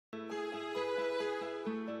No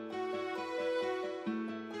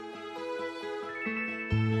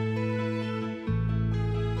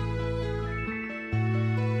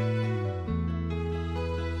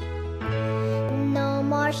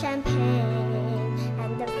more champagne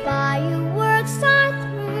and the fireworks are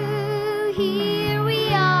through. Here we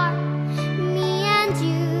are, me and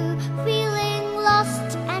you, feeling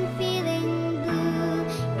lost and feeling blue.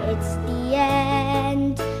 It's the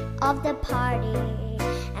end of the party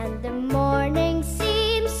and the morning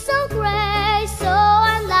seems so gray, so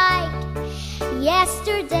unlike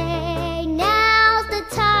yesterday. Now's the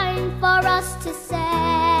time for us to say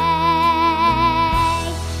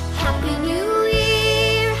Happy New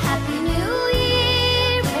Year, Happy New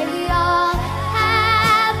Year. May we all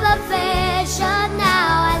have a vision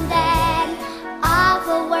now and then of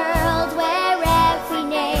a world where every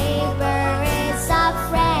neighbor is a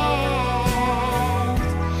friend.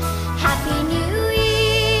 Happy New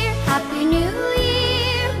Year, Happy New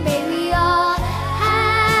Year. May we all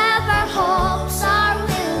have our hopes, our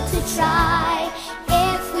will to try.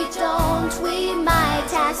 If we don't, we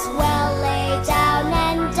might as well lay down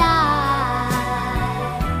and die.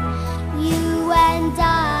 You and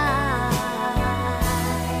I.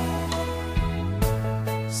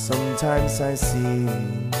 Sometimes I see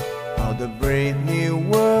how the brave new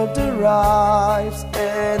world arrives,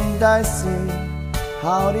 and I see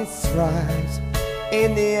how it thrives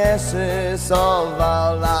in the essence of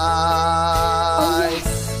our lives.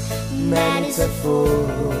 Man is a fool,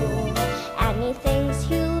 and he thinks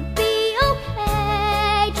he'll be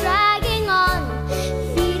okay, dragging on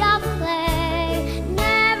feet of clay,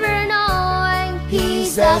 never knowing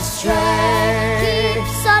he's astray.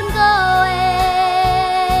 Keeps on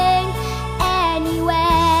going anyway.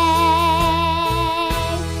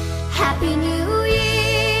 Happy New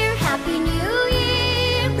Year, Happy New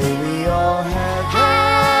Year. May we all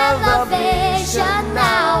Have a vision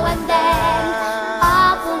now and then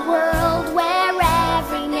of a world where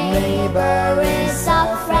every neighbor is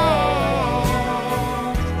a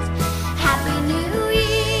friend. Happy New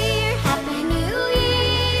Year, Happy New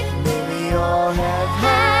Year. may we all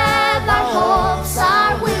Have our hopes,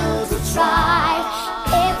 our will to try.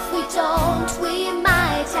 If we don't, we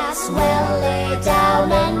might as well lay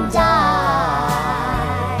down and die.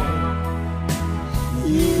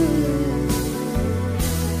 You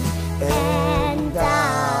and I.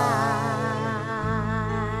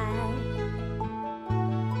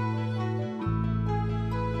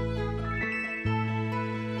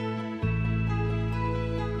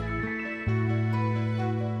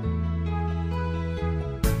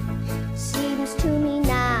 Seems to me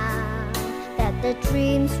now that the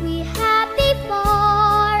dreams we had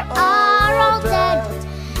before are all dead.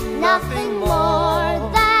 Nothing more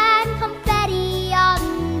than confetti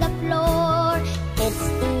on the floor. It's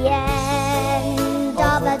the end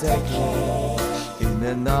of a decade. in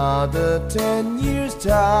another 10 years'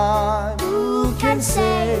 time. Who can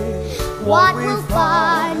say what we'll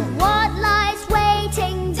find, what lies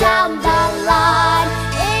waiting down the line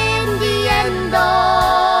in the end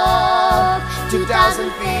of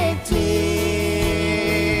 2015.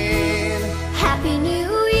 Happy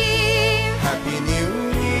New Year. Happy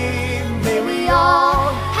New Year. May we all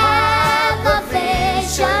have a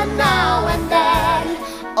vision now and then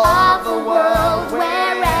of a world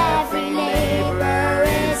where every neighbor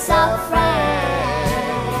is a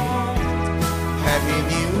friend. Happy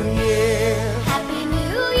New Year. Happy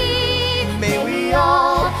New Year. May we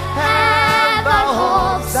all have our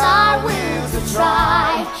hopes, our will to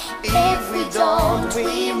try. If we don't,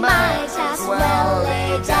 we might as well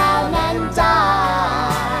lay down and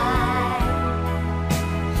die.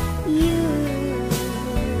 You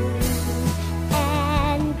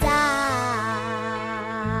and I.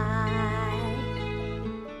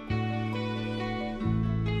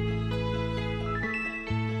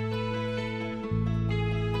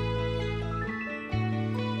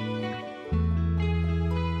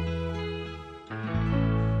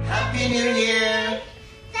 Happy New Year.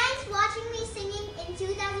 Thanks for watching me singing in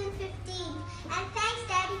 2015. And thanks,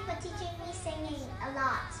 Daddy, for teaching me singing a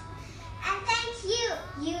lot. And thank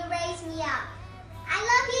you. You raised me up. I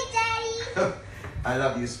love you, Daddy. I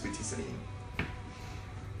love you, sweetie Celine.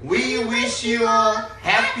 We wish you all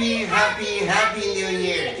happy New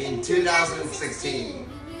Year in 2016.